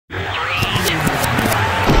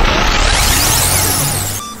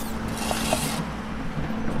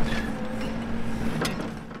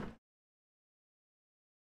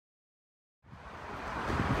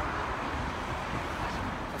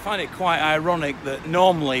find it quite ironic that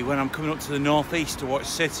normally when I'm coming up to the northeast to watch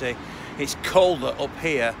City, it's colder up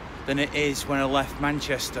here than it is when I left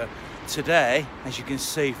Manchester. Today, as you can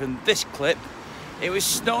see from this clip, it was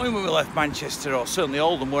snowing when we left Manchester, or certainly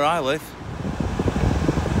Oldham where I live.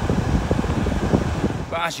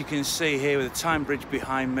 But as you can see here with the Tyne Bridge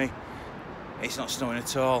behind me, it's not snowing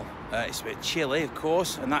at all. It's a bit chilly, of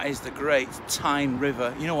course, and that is the great Tyne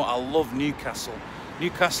River. You know what, I love Newcastle.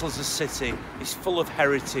 Newcastle as a city is full of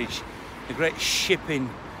heritage. The great shipping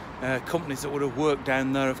companies that would have worked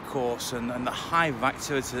down there, of course, and the hive of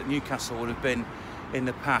activity that Newcastle would have been in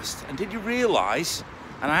the past. And did you realise,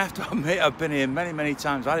 and I have to admit I've been here many, many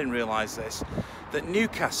times, I didn't realise this, that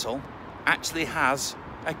Newcastle actually has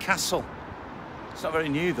a castle. It's not very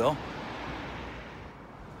new though.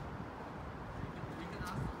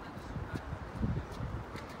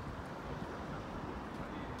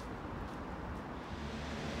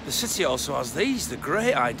 The city also has these, the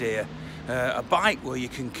great idea. A bike where you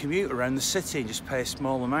can commute around the city and just pay a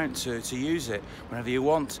small amount to use it whenever you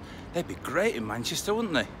want. They'd be great in Manchester,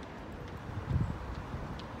 wouldn't they?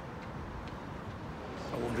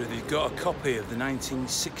 I wonder if they've got a copy of the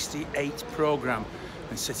 1968 programme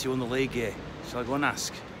when City won the league here. Shall I go and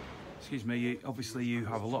ask? Excuse me, obviously you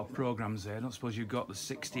have a lot of programmes there. I don't suppose you've got the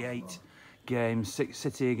 68 game,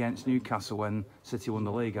 City against Newcastle when City won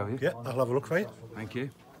the league, have you? Yeah, I'll have a look for you. Thank you.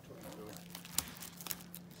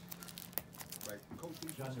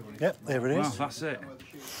 Yeah, there it is. Wow, that's it.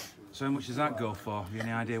 So how much does that go for? Have you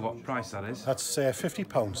any idea what price that is? That's £50.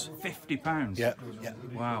 £50? Yeah, yeah.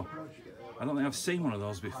 Wow. I don't think I've seen one of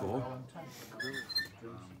those before.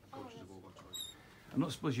 I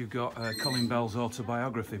don't suppose you've got Colin Bell's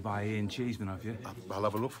autobiography by Ian Cheeseman, have you? I'll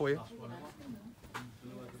have a look for you.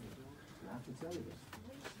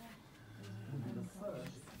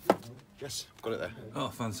 Yes, I've got it there. Oh,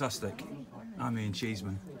 fantastic. I'm Ian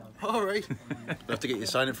Cheeseman. All right. We'll have to get you to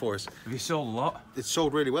sign it for us. Have you sold a lot? It's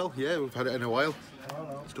sold really well, yeah. We've had it in a while.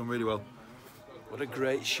 It's done really well. What a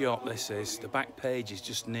great shop this is. The back page is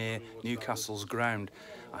just near Newcastle's ground.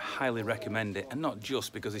 I highly recommend it, and not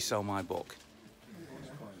just because they sell my book.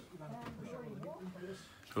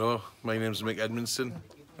 Hello, my name's Mick Edmondson.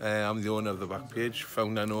 I'm the owner of the back page,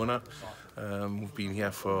 founder and owner. We've been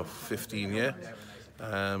here for 15 years.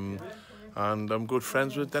 And I'm good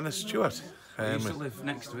friends with Dennis Stewart. You used to live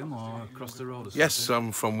next to him or across the road or something? Yes,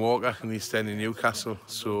 I'm from Walker in the East End of Newcastle.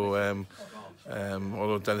 So,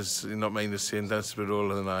 although Dennis is not mine the same, Dennis is a bit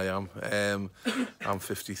older than I am. I'm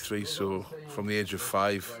 53, so from the age of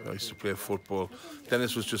 5, I used to play football.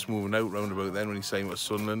 Dennis was just moving out round about then when he signed with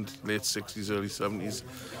Sunderland, late 60s, early 70s.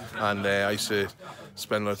 And I used to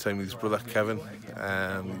spend a lot of time with his brother Kevin.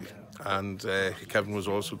 Kevin was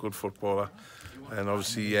also a good footballer. And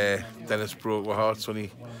obviously, Dennis broke my heart when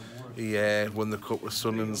he won the cup with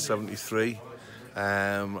Sunderland in 73.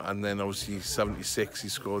 And then obviously 76 he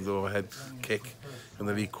scored the overhead kick in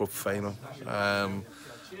the League Cup final.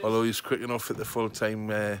 Although he's quick enough at the full-time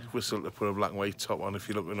whistle to put a black and white top on. If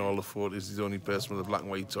you look at all the photos, he's the only person with a black and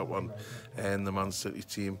white top on in the Man City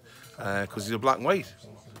team, because he's a black and white.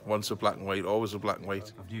 Once a black and white, always a black and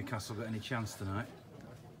white. Have Newcastle got any chance tonight?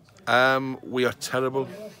 We are terrible,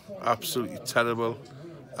 absolutely terrible.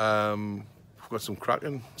 We've got some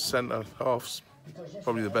cracking centre halves.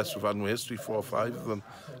 Probably the best we've had in history, 4 or 5 of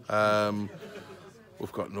them.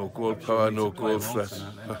 We've got no goal power, no goal threat.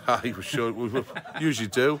 We usually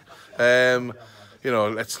do. You know,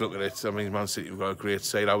 let's look at it. I mean, Man City have got a great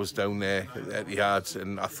side. I was down there at the Yards,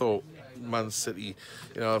 and I thought Man City,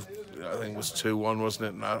 you know, I think it was 2-1, wasn't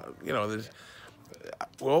it? And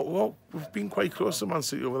we've been quite close to Man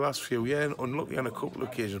City over the last few years, unlucky on a couple of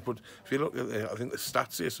occasions. But if you look at I think the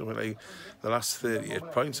stats here, something like the last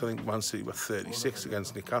 38 points, I think Man City were 36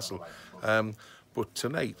 against Newcastle. But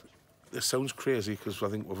tonight, this sounds crazy because I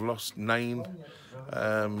think we've lost 9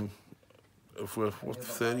 of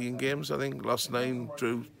 13 games, I think. Lost 9,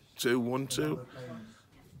 drew 2, won 2.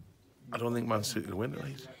 I don't think Man City will win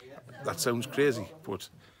tonight. That sounds crazy, but...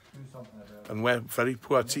 And we're a very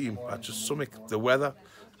poor team. At just something, the weather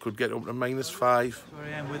could get up to -5. Here I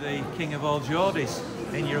am with the king of all Geordies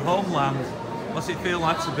in your homeland. What's it feel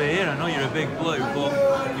like to be here? I know you're a big blue, but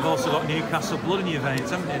you've also got Newcastle blood in your veins,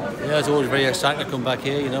 haven't you? Yeah, it's always very exciting to come back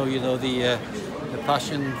here. You know the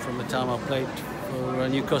passion from the time I played for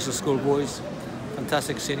Newcastle schoolboys.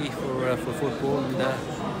 Fantastic city for football, and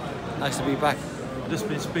nice to be back. I've just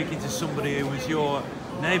been speaking to somebody who was your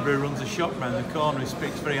neighbour who runs a shop round the corner who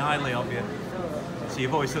speaks very highly of you. So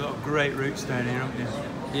you've always got great roots down here, haven't you?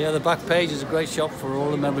 Yeah, the back page is a great shop for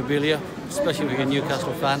all the memorabilia, especially if you're a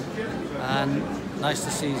Newcastle fan. And nice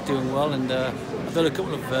to see he's doing well. And I've done a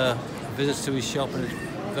couple of visits to his shop, and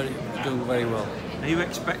it's doing very well. Are you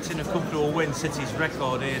expecting a comfortable win? City's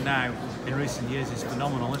record here now in recent years is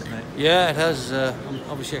phenomenal, isn't it? Yeah, it has. I'm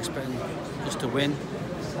obviously expecting us to win.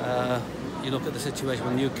 You look at the situation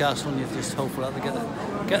with Newcastle and you just hope for that to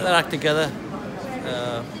get their act together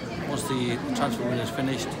once the transfer window is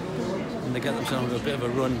finished and they get themselves a bit of a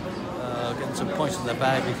run, getting some points in their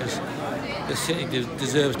bag, because the City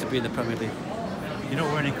deserves to be in the Premier League. You're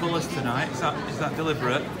not wearing any colours tonight, is that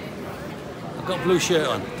deliberate? I've got a blue shirt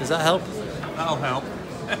on, does that help? That'll help.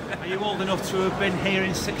 Are you old enough to have been here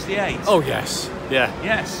in '68? Oh yes, yeah.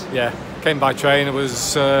 Yes? Yeah, came by train. It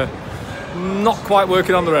was not quite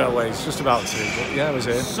working on the railways, just about to, but yeah, I was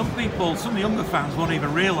here. Some of the younger fans won't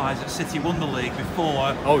even realise that City won the league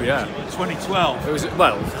before 2012. It was,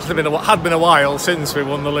 well, it had been a while since we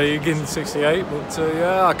won the league in '68, but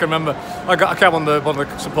yeah, I can remember. I came on one of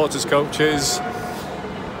the supporters' coaches.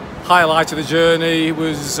 Highlight of the journey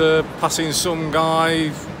was passing some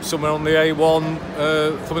guy somewhere on the A1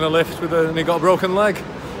 from in a lift and he got a broken leg.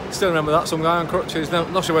 Still remember that, some guy on crutches.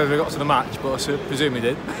 Not sure whether he got to the match, but I presume he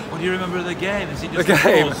did. What do you remember of the game? Is it just the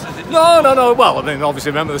game? No. Well, I mean,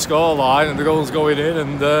 obviously remember the scoreline and the goals going in,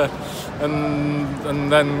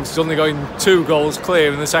 and then suddenly going 2 goals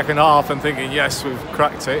clear in the second half and thinking, yes, we've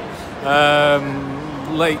cracked it.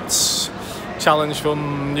 Late challenge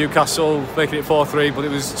from Newcastle, making it 4-3, but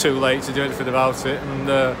it was too late to do anything about it. And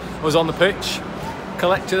I was on the pitch,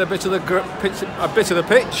 collected a bit of the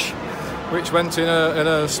pitch, which went in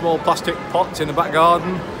a small plastic pot in the back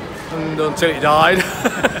garden, and until it died.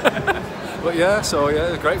 But yeah, so yeah,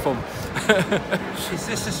 it was great fun. Is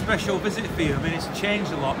this a special visit for you? I mean, it's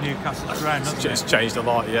changed a lot, Newcastle's ground, hasn't it? It's changed a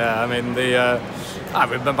lot, yeah. I mean,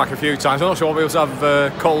 I've been back a few times. I'm not sure we also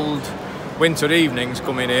have cold winter evenings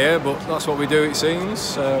coming here, but that's what we do, it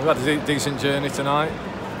seems. We had a decent journey tonight,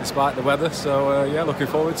 despite the weather, so yeah, looking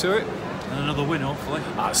forward to it. And another win, hopefully.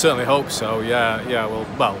 I certainly hope so, yeah.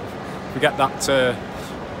 Well, if we get that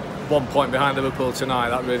 1 point behind Liverpool tonight,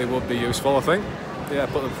 that really would be useful, I think. Yeah,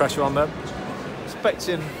 put the pressure on them. I'm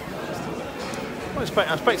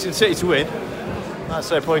expecting City to win. I'd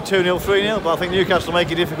say probably 2-0, 3-0, but I think Newcastle will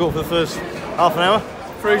make it difficult for the first half an hour.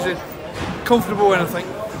 Freezing. Comfortable win, I think.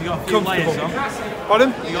 You got a few layers on?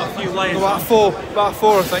 Pardon? You got a few layers about on? About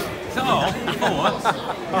four, I think. Is that all? 4?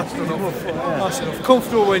 That's enough. That's enough.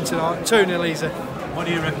 Comfortable win tonight. 2-0 easy. What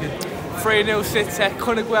do you reckon? 3-0 City.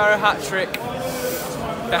 Conaguero hat-trick.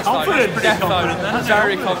 Confident, pretty confident then.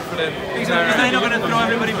 Very confident. Is they not going to throw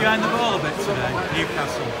everybody behind the ball a bit today,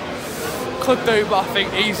 Newcastle? Could do, but I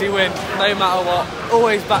think easy win, no matter what.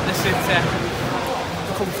 Always back the City.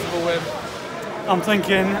 Comfortable win. I'm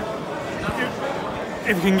thinking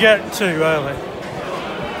if we can get 2 early,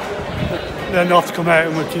 then they'll have to come out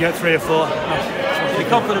and we can get 3 or 4. You're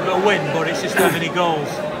confident of a win, but it's just how many goals?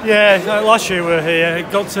 Yeah, like last year we were here, it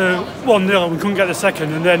got to 1-0 and we couldn't get the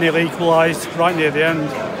second, and then they equalised right near the end.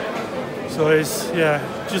 So it's,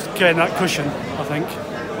 just getting that cushion, I think.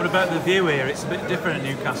 What about the view here? It's a bit different at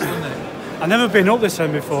Newcastle, isn't it? I've never been up this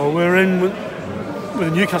end before. We were in with the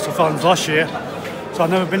Newcastle fans last year, so I've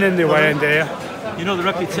never been in the away end here. You know the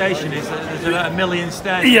reputation is that there's about 1 million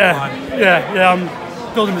stairs. Yeah, I'm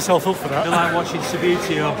building myself up for that. They're like watching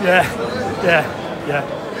Subbuteo. Yeah.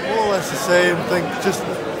 More or less the same thing, just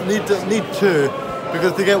need 2,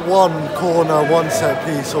 because they get 1 corner, 1 set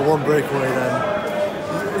piece or 1 breakaway,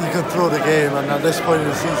 then you can throw the game, and at this point in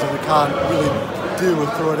the season we can't really do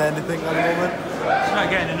with throwing anything at the moment. It's about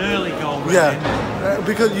getting an early goal, really. Yeah,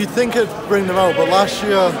 because you'd think it'd bring them out, but last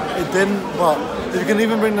year it didn't. But if you can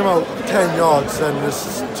even bring them out 10 yards, then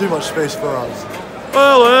there's too much space for us.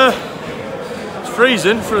 Well, it's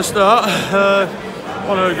freezing for a start.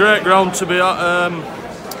 On a great ground to be at.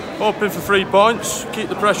 Hoping for 3 points, keep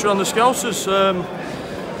the pressure on the Scousers.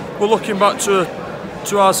 We're looking back to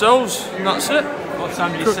ourselves, and that's it. What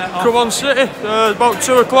time did you set off? Come on, City. About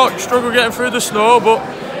 2 o'clock, struggle getting through the snow, but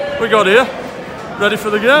we got here, ready for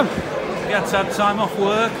the game. You had to have time off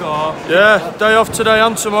work, or? Yeah, day off today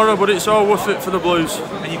and tomorrow, but it's all worth it for the Blues.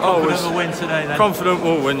 And you're confident we'll win today then? Confident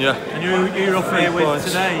we'll win, yeah. And you're up here with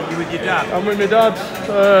today, you with your dad? I'm with my dad,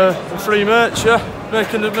 3 mates, yeah.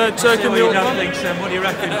 Taking the what your dad thinks then, what do you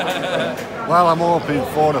reckon? Well, I'm hoping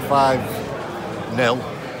 4 to 5-0,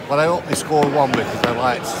 but I hope they score 1 because I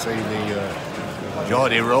like to see the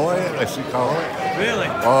Geordie Roy, as you call it. Really?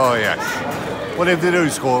 Oh yes. But if they do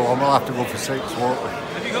score 1, we'll have to go for 6, won't we?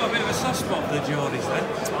 Have you got a bit of a soft spot for the Geordies then?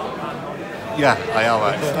 Yeah, I have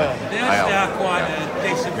actually. They actually are quite a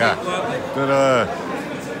decent people, aren't they?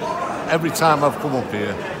 But every time I've come up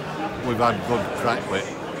here, we've had good crack with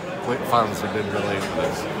fans have been brilliant with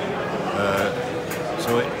us.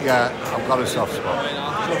 So yeah, I've got a soft spot.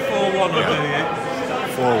 So 4-1 will do you?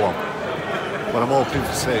 4-1. But I'm hoping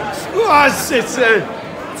for 6. Go on, City!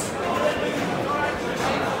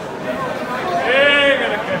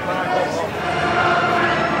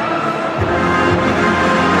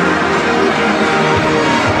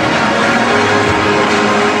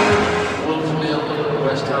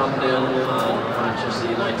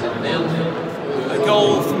 A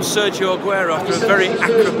goal from Sergio Aguero after a very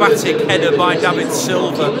acrobatic header by David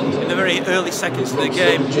Silva in the very early seconds of the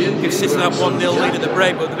game. Gives City that 1-0 lead at the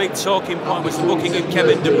break, but the big talking point was the booking of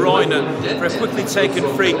Kevin De Bruyne for a quickly taken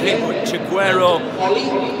free kick, which Aguero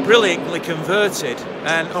brilliantly converted.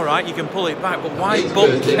 And all right, you can pull it back, but why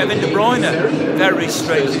book Kevin De Bruyne? Very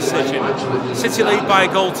strange decision. City lead by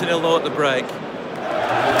a goal to 0 though at the break.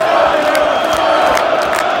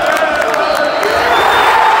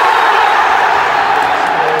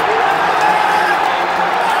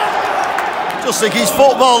 I think it's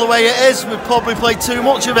football the way it is. We've probably played too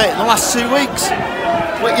much of it in the last 2 weeks.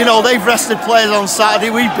 But, you know, they've rested players on Saturday.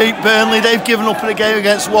 We beat Burnley. They've given up in a game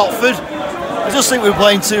against Watford. I just think we're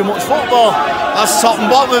playing too much football. That's top and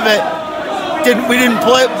bottom of it. We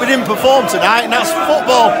didn't perform tonight, and that's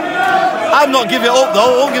football. I'm not giving it up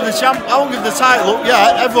though. I won't give the title up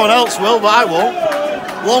yet. Everyone else will, but I won't.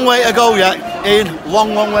 Long way to go yet, Ian.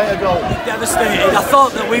 Long way to go. Devastated. I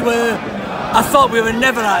thought we were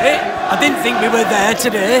never at it. I didn't think we were there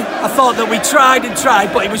today. I thought that we tried and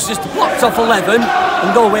tried, but it was just blocked off 11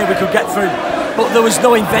 and no way we could get through. But there was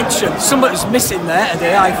no invention. Something was missing there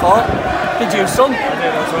today, I thought. Did you, son?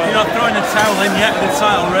 You're not throwing the towel in yet in the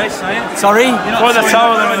title race, are you? Sorry? You're not throwing the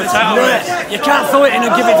towel in the title race. You can't throw it in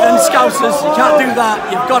and give it to them Scousers. You can't do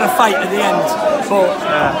that. You've got to fight at the end. But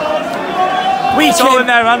it's all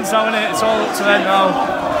in their hands now, isn't it? It's all up to them now.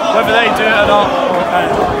 Whether they do it or not.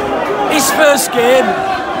 His first game,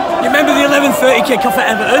 you remember the 11:30 kick-off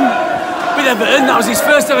at Everton? With Everton, that was his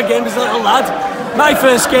first ever game as a little lad. My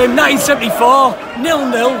first game, 1974,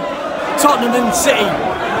 0-0, Tottenham and City.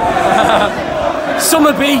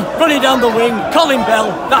 Summerby running down the wing, Colin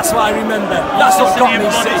Bell, that's what I remember. That's what got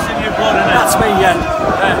me sick. That's me, yeah.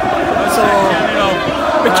 So,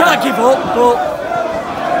 we can't give up, but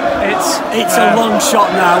it's a long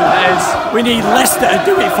shot now. We need Leicester to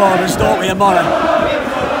do it for us, don't we, Amora?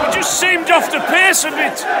 Seemed off the pace a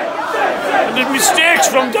bit, and the mistakes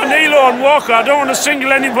from Danilo and Walker. I don't want to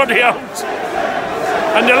single anybody out,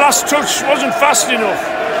 and the last touch wasn't fast enough.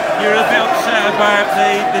 You're a bit upset about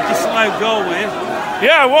the disallowed goal, were you?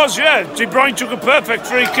 Yeah, I was. Yeah, De Bruyne took a perfect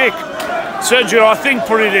free kick. Sergio, I think,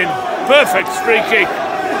 put it in. Perfect free kick,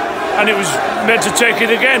 and it was meant to take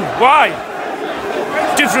it again. Why?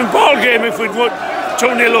 Different ball game if we'd won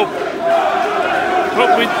 2-0 up. But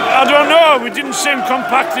I don't know, we didn't seem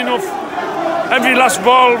compact enough. Every last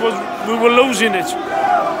ball, we were losing it.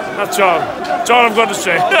 That's all. That's all I've got to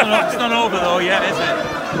say. It's not over though yet, is it?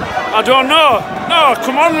 I don't know. No,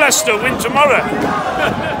 come on Leicester, win tomorrow.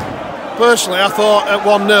 Personally, I thought at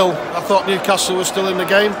 1-0, I thought Newcastle was still in the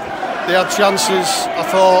game. They had chances. I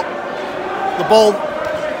thought the ball,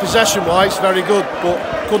 possession-wise, very good, but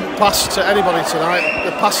couldn't pass to anybody tonight.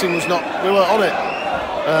 The passing was not, we weren't on it.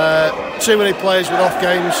 Too many players with off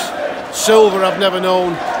games. Silva I've never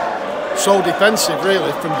known so defensive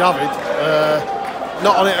really from David.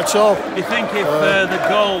 Not on it at all. Do you think if the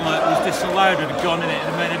goal that was disallowed had gone in it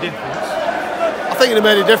and made a difference? I think it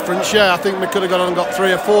made a difference, yeah. I think we could have gone on and got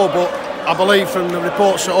 3 or 4, but I believe from the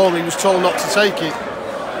reports at home he was told not to take it.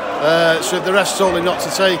 So if the rest told him not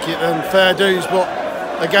to take it, then fair dues. But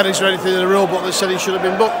again, is there anything in the rule book that said he should have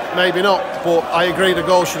been booked? Maybe not. But I agree the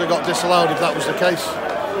goal should have got disallowed if that was the case.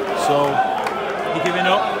 So, you giving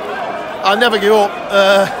up? I never give up.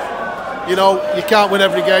 You know, you can't win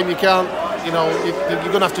every game. You can't. You know,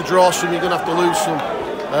 you're going to have to draw some. You're going to have to lose some.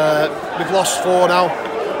 We've lost 4 now.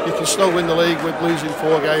 You can still win the league with losing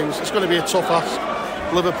 4 games. It's going to be a tough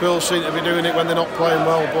ask. Liverpool seem to be doing it when they're not playing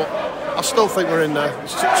well, but I still think we're in there.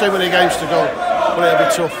 There's too many games to go, but it'll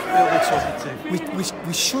be tough. It'll be tough.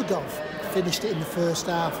 We should have finished it in the first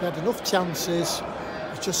half. We had enough chances.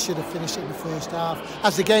 Just should have finished it in the first half.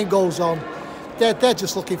 As the game goes on, they're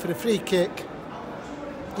just looking for a free kick,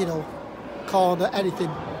 you know, corner,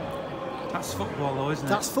 anything. That's football though, isn't it?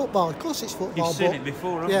 That's football, of course it's football. You've seen it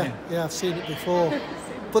before, haven't you? Yeah, I've seen it before.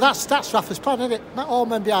 But that's Rafa's plan, isn't it? Not all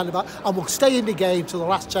men behind the back, and we'll stay in the game till the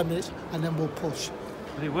last 10 minutes, and then we'll push.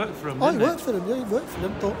 But it worked for him, didn't it? Worked for him, yeah, it worked for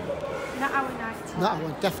him, but... Not our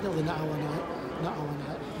night. Definitely not our night. Not our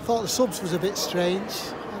night. I thought the subs was a bit strange.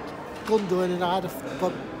 Gundogan and I had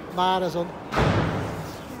Mahrez on.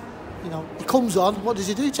 You know, he comes on, what does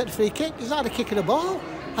he do? Take the free kick? He's not a kick of the ball.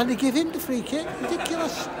 And they give him the free kick.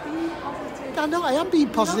 Ridiculous. I know I am being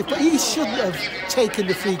positive, but he shouldn't have taken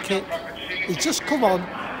the free kick. He's just come on.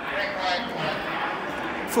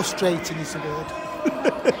 Frustrating is the word.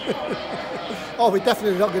 Oh, we're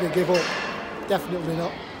definitely not going to give up. Definitely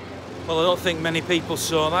not. Well, I don't think many people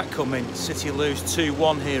saw that coming. City lose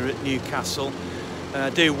 2-1 here at Newcastle. I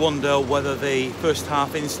do wonder whether the first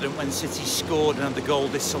half incident when City scored and had the goal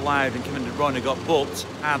disallowed and Kevin De Bruyne got booked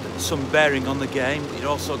had some bearing on the game. You've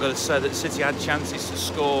also got to say that City had chances to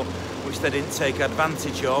score which they didn't take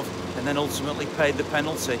advantage of and then ultimately paid the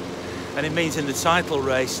penalty. And it means in the title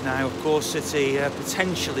race now, of course, City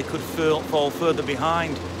potentially could fall further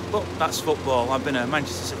behind. But that's football. I've been a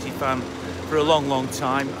Manchester City fan for a long, long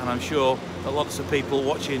time, and I'm sure that lots of people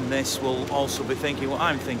watching this will also be thinking what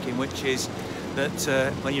I'm thinking, which is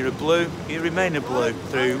that when you're a Blue, you remain a Blue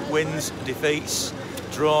through wins, defeats,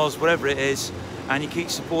 draws, whatever it is, and you keep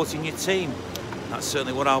supporting your team. That's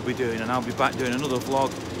certainly what I'll be doing, and I'll be back doing another vlog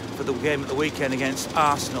for the game at the weekend against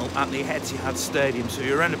Arsenal at the Etihad Stadium. So if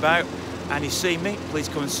you're around about and you see me, please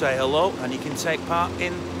come and say hello, and you can take part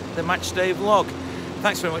in the match day vlog.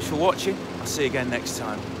 Thanks very much for watching. I'll see you again next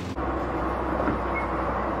time.